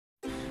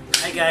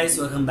Hi guys,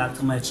 welcome back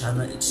to my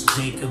channel. It's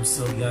Jacob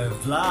Sillar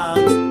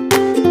Vlog.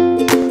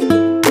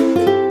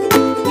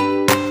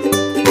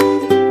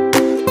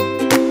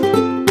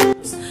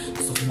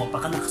 So kung pa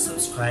ka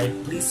nakasubscribe,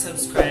 please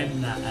subscribe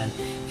na and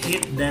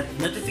hit that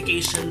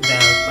notification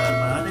bell para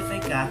ma-notify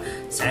ka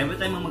sa every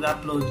time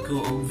mag-upload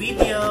ko og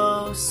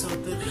videos. So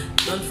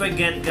don't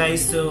forget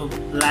guys to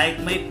like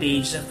my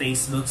page sa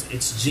Facebook.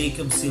 It's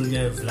Jacob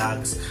Sillar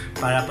Vlogs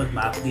para pag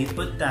ma-update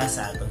po ta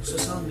sa atong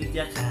social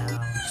media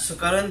account. So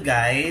karon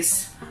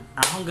guys,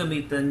 akong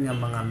gamitin ng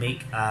mga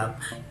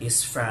makeup is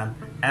from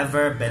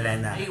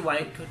Everbelina. Ay,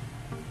 white ko.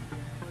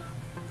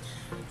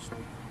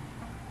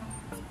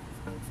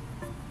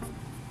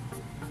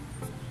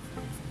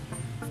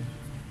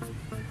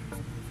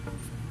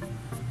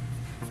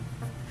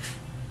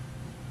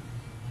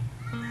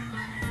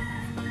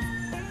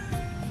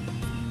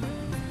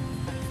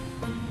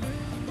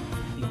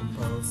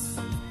 Pimples.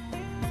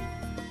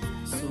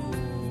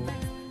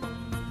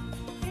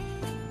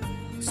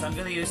 So I'm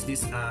gonna use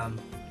this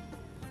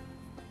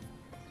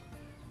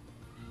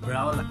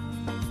brow line.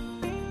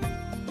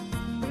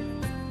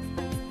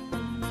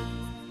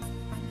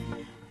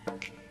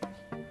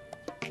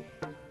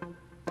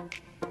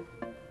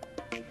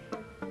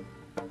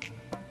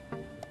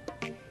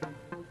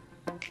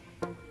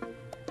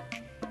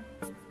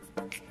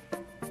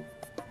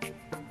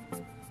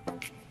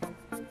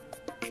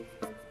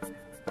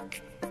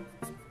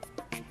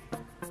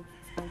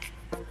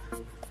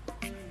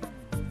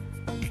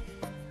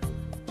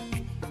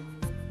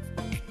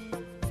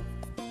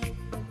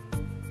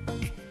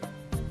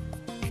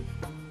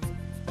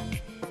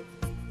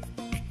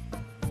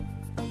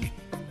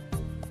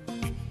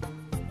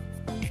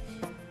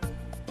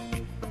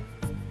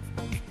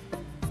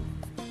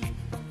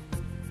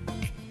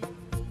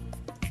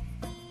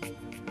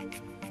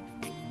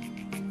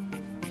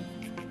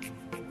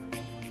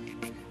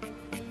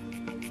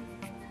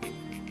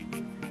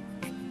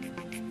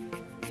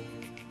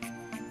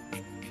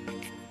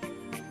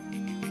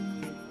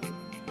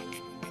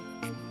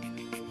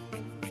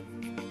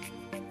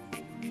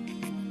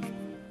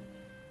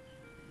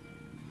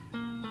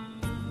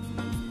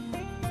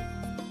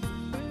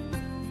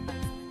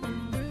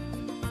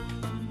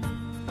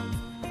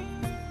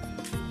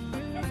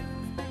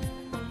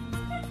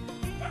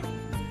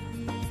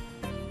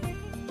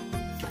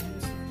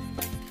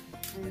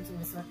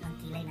 Ng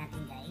kilay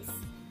natin guys.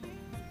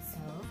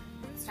 So,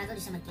 struggle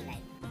din siya magkilay.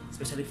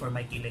 Especially for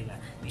my kilay na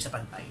hindi siya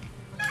pantay.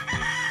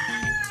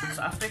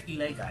 So after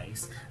kilay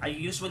guys, I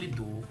usually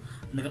do,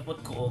 nagapot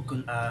ko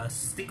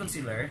stick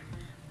concealer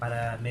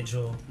para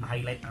medyo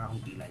ma-highlight ang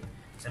akong kilay.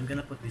 So I'm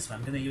gonna put this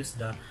one. I'm gonna use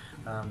the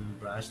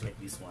brush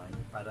like this one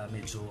para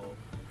medyo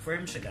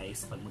firm siya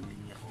guys pag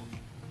maglinya ko.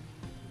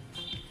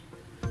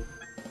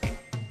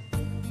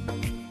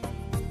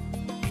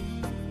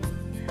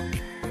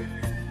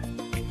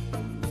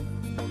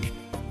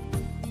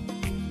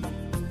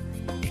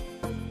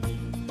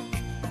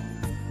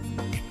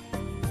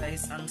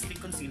 Ang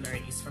stick concealer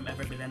is from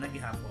Everbelina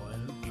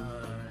gihapon.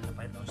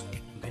 Napahit na siya.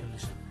 Bigay na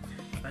siya.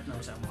 Napahit na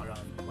siya mo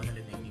around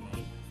 199.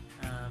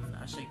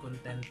 Siya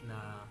content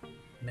na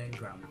 9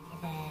 gram.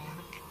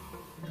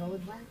 The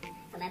gold one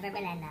from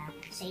Everbelina,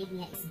 shade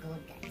niya is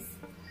gold guys.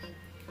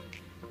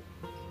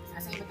 So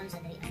asa ibutan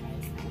siya diri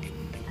guys.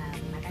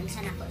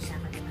 Matansya na ko siya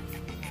pagdaman sa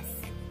bukas.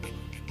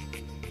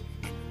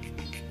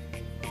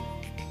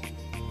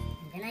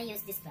 I'm gonna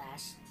use this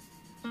brush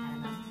para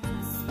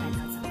ma-spread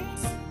out some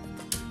things.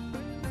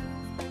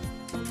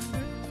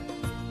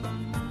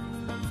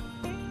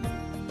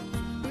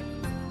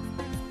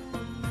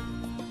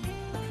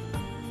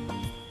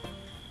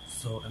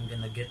 So I'm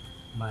gonna get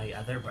my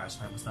other brush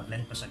para mas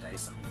na-blend pa siya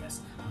guys ang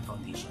rest ng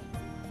foundation.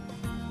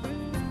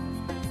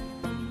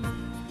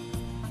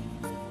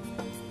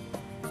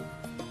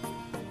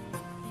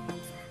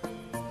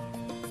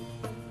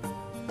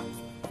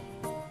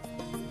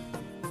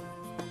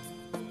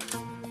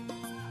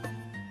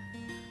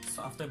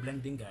 So after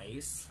blending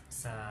guys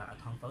sa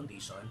atong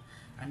foundation,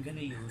 I'm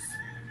gonna use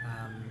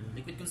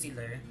liquid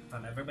concealer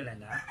from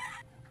Everbelina.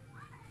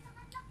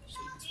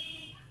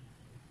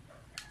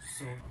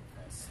 So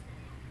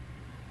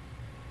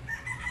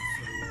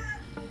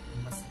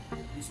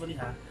usually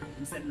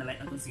instead na light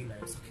ang concealer,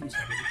 so kini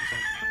siya dito siya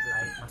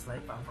light, mas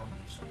light pa ang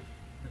foundation.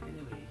 But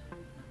anyway,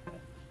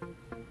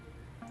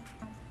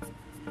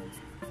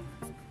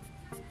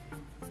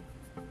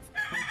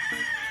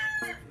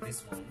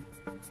 this one.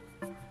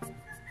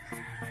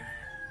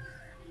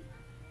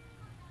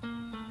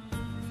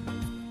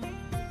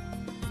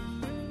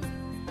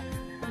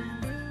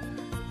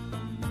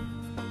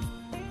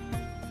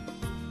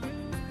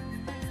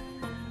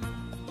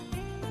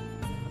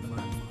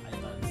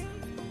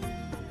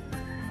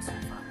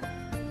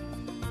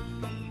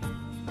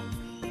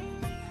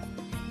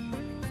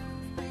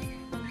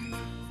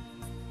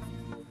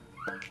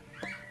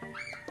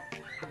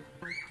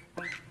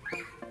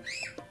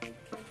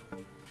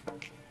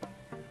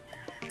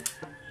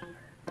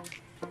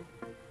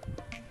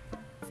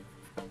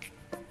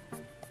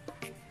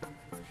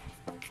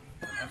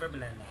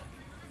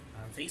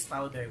 face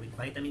powder with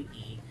vitamin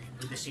E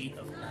with the shade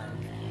of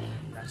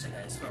lang siya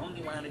guys for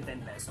only 110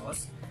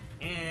 pesos.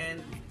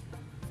 And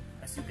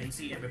as you can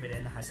see,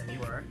 Everbelina has a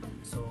mirror,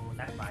 so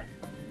not bad.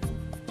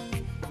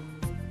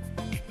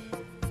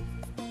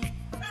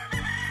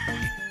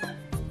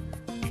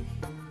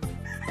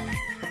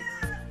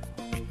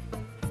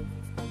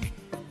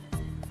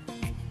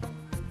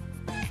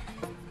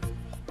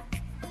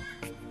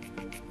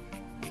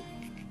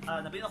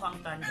 Nabili ako ang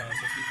tan guys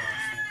is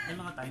because may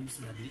mga times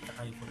na dili ka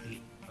kayo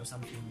puti or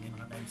something, may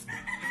mga times na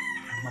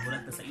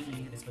mabulag ka sa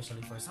init,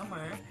 especially for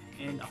summer,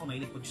 and ako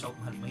mahilig po siya,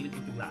 mahilig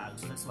po laag,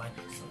 so that's why,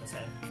 kasi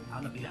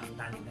ako nabili ang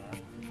tan na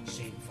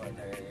shade for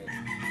their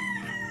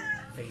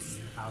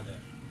face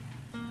powder.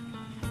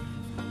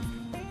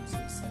 So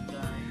what's up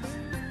guys?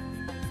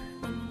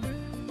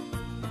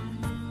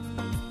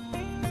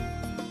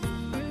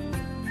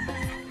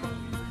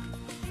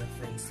 The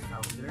face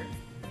powder.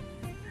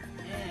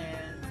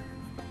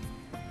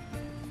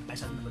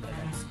 eyeshadow na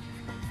guys.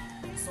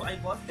 So I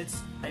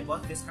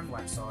bought this from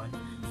Watson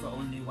for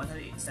only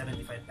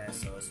 175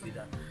 pesos with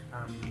a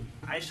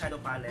eyeshadow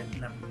palette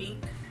na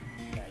pink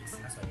guys.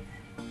 Sorry,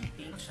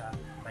 pink siya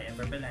by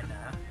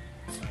Everbelina.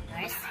 So,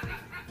 first,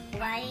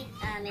 white,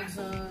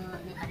 medyo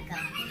may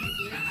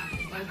pagka-pink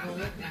or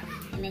gold,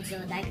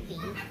 medyo dark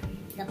pink.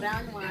 The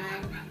brown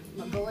one,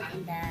 gold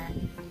in the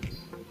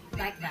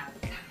dark brown.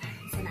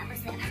 So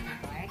na-apply na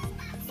before.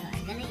 So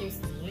I'm gonna use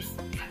this.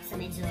 So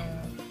medyo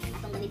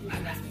atong gamitin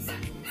ko guys is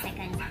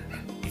second.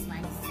 This one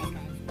is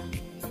second.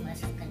 This one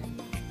is ganun.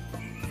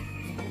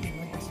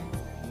 Gold pa siya.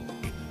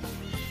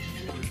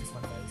 I'm gonna use this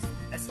one guys.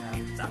 As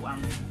sa ako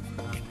ang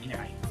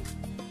Anyari.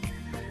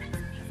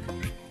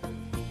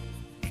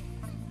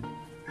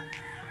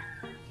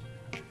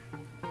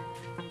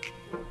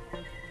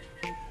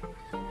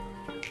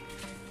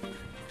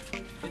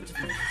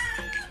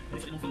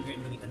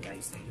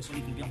 Usually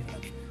hindi ang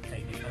nagtag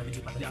kaya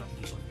medyo patali ang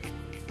application.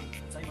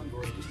 Sa ibang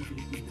goal, gusto mo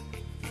pinipid.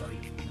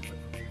 Sorry,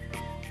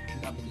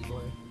 yung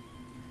applicator.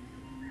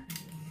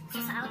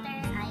 So sa outer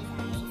eye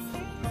guys,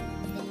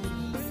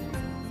 ganun is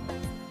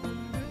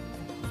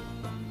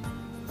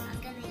so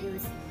I'm gonna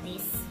use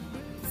this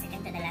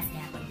second to the last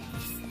gapon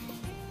guys.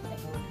 The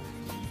gold one.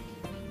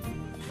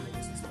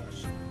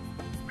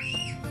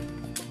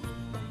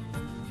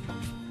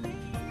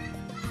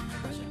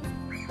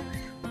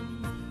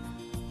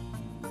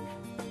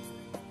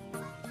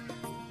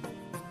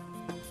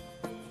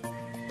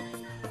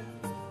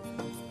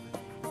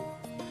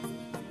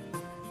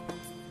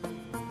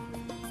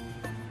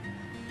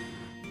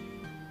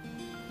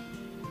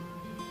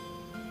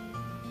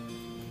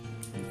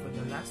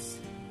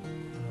 Last,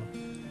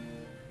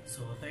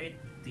 so third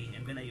thing,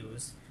 I'm gonna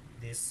use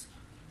this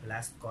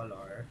last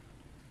color.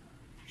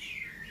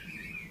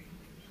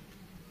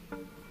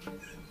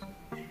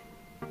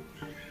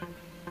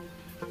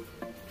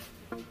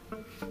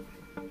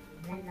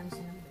 Blend lang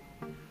siya ng blend.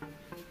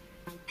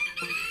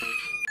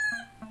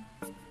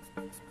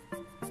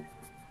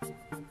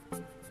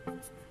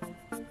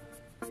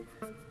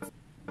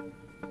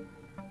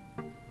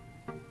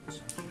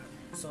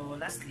 So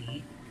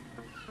lastly,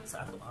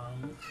 sa ato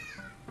ang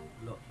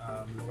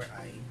lower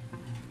eye.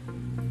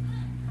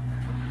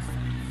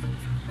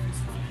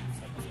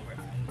 Sa ato lower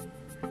eye.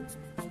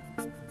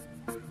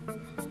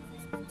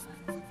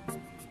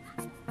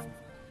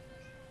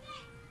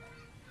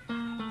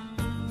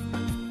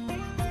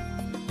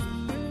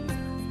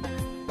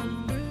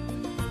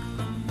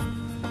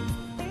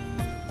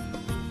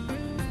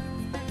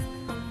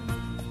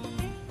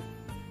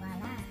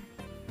 Voila!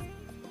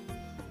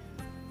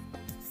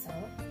 So,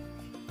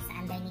 sa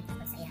underneath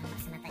ako sa iyang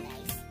sa mata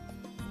guys.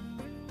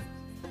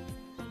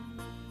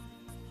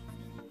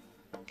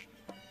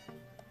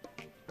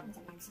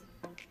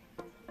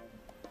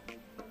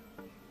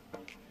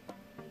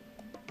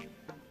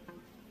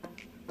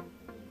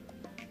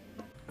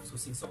 So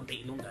since so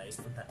unti ilong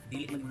guys,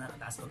 dili man muna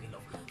kataas ko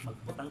ilong,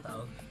 magbutang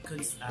tao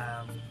cause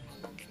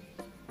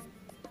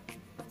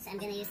So I'm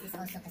gonna use this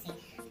also kasi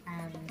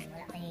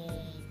wala pa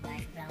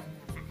dark brown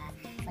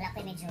wala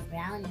pa medyo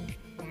brown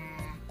na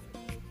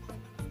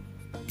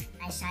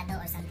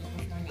eyeshadow or something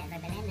kung tone na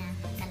Everbelina.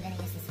 So I'm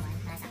gonna use this one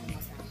para sa akong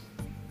nose lang.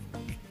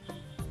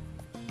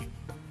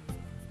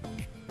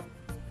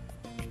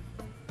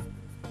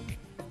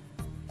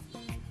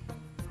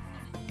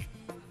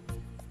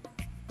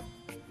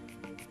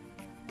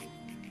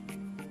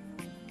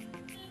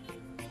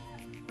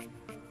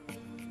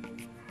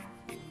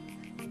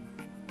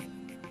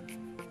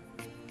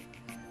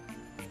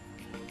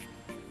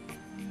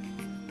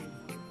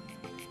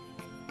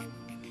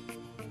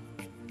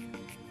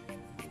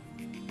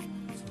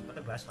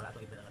 brush para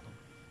itong iba na itong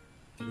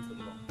kilit ko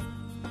ilong.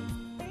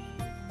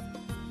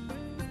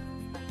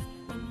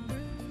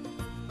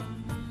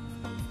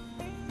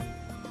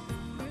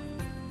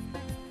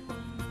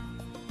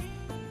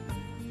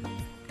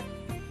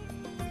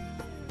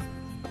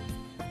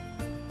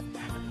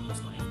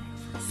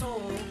 So,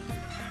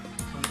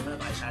 kung ito na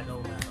ito eyeshadow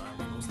na ito ang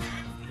nose na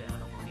hindi na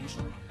itong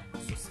foundation.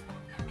 So,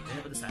 kaya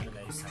na ito sa ano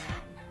guys,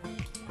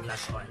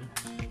 blush on.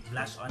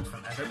 Blush on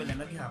from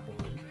Everbelina gihapon.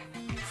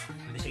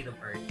 shade of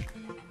Earth.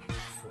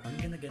 So I'm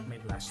gonna get my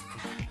blush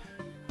stick.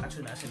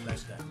 Actually, nasa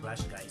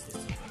blush guys.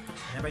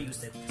 I never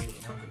used it kasi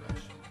ina ko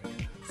blush.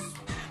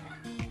 So,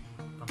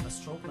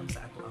 pampastroke lang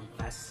sa ato ang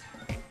class.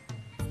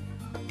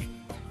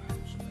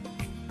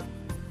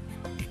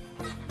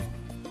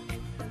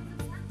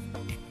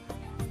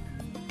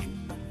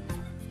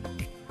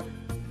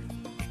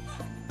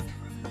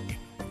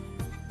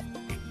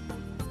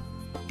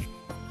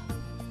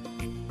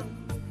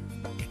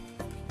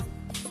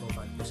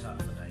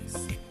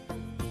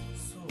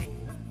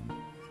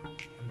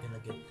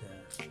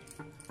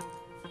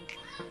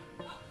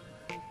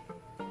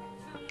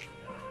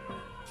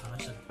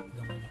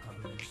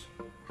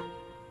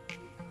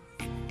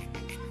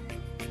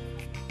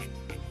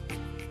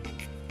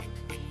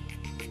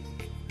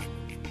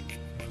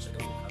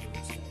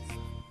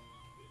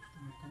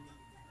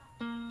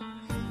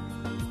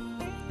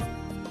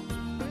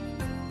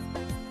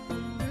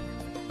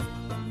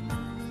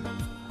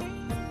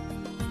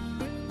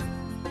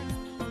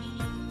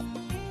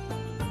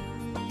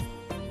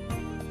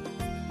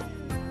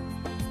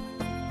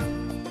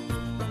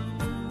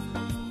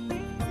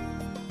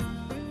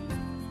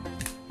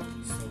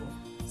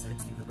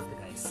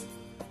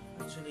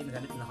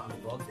 Nagamit nila ako ang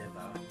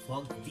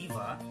Vlog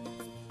Diva.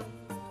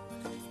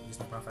 Use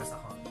na profile sa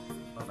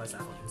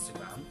akong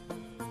Instagram.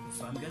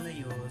 So I'm gonna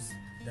use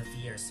the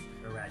Fierce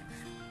Red.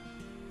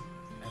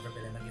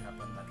 Everbelina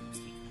gihapon bakit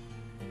stick.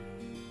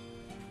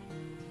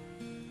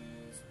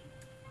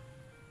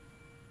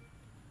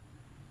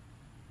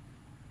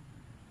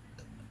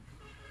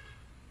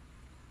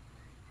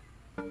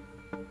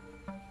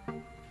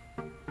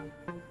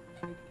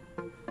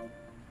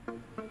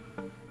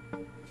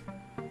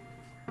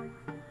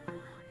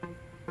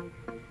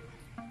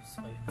 So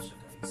ayun na siya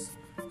guys.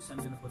 So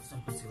I'm gonna put some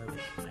concealer with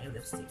my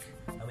lipstick.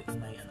 In my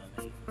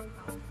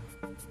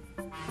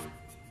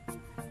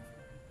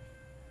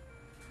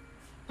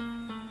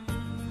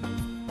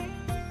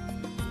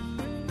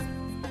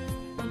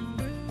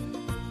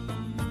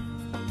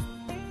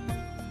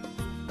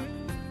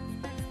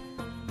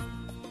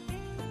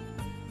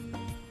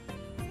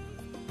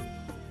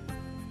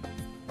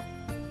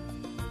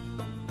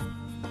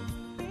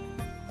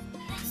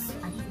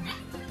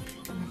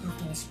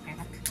finished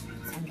product.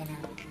 So I'm gonna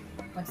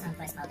put some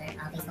face powder.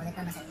 Face powder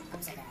pa masaya ito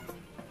sa daan.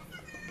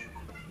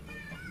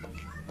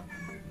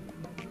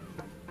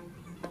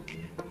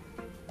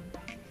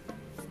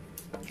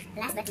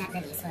 Last but not the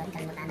least, walang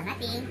kalimutan ng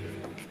ating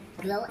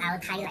Glow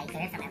Out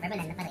Highlighter from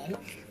Everbelina pa rin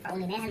for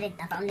only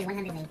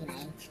 199.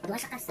 Duha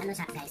siya ka, ano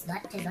siya guys,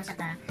 duha siya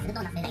ka, ito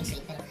na may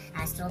shade pero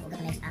strobe, ug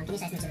ito kini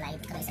size medyo light,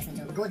 ito size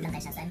medyo gold lang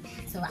tayo siya.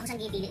 So ako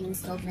siyang gipili ning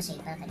strobe na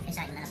shade pero kaya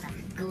siya yung nalaka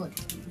gold.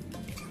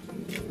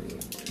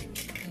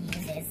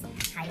 This is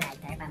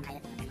highlighter para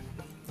highlight naman.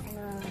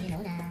 Ano, you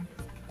know na.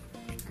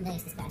 I'm gonna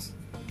use this brush.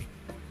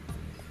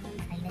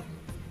 Highlight.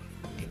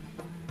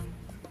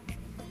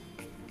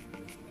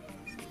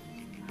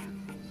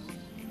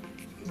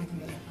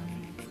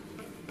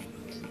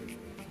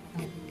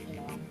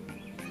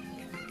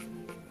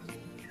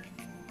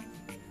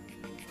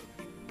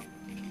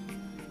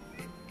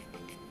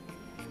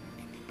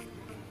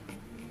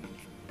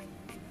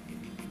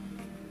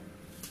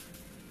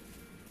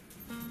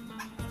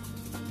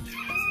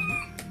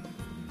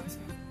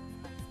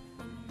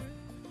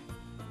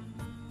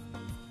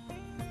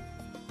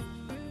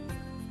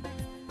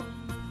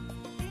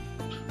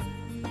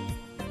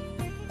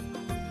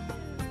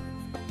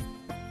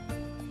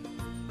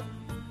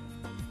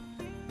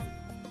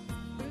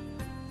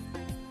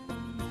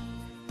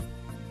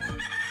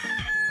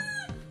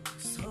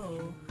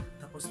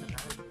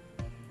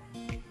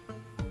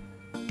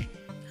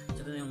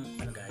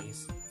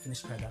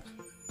 Finished product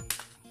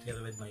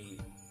together with my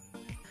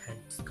head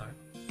scarf.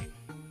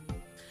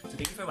 So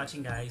thank you for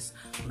watching guys.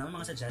 Kung naman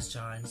mga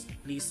suggestions,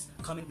 please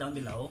comment down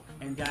below.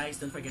 And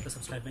guys, don't forget to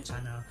subscribe my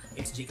channel.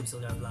 It's Jacob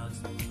Sillar Vlogs.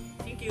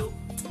 Thank you!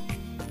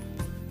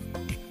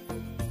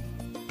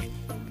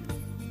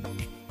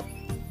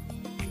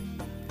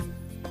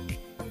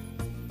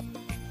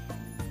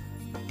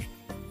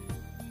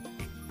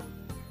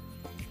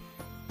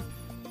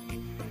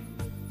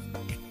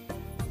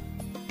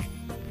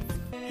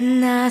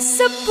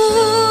 Nasa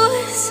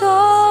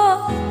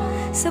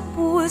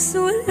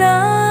puso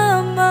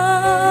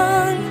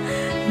lamang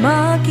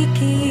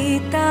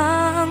makikita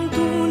ang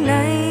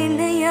tunay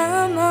na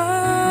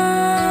yaman.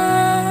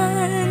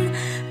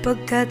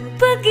 Pagkat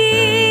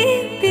pag-ibig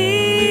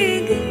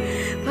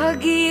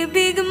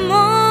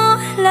mo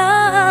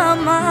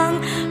lamang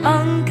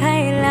ang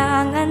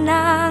kailangan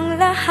ng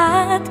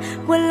lahat.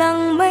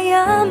 Walang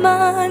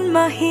mayaman,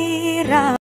 mahirap.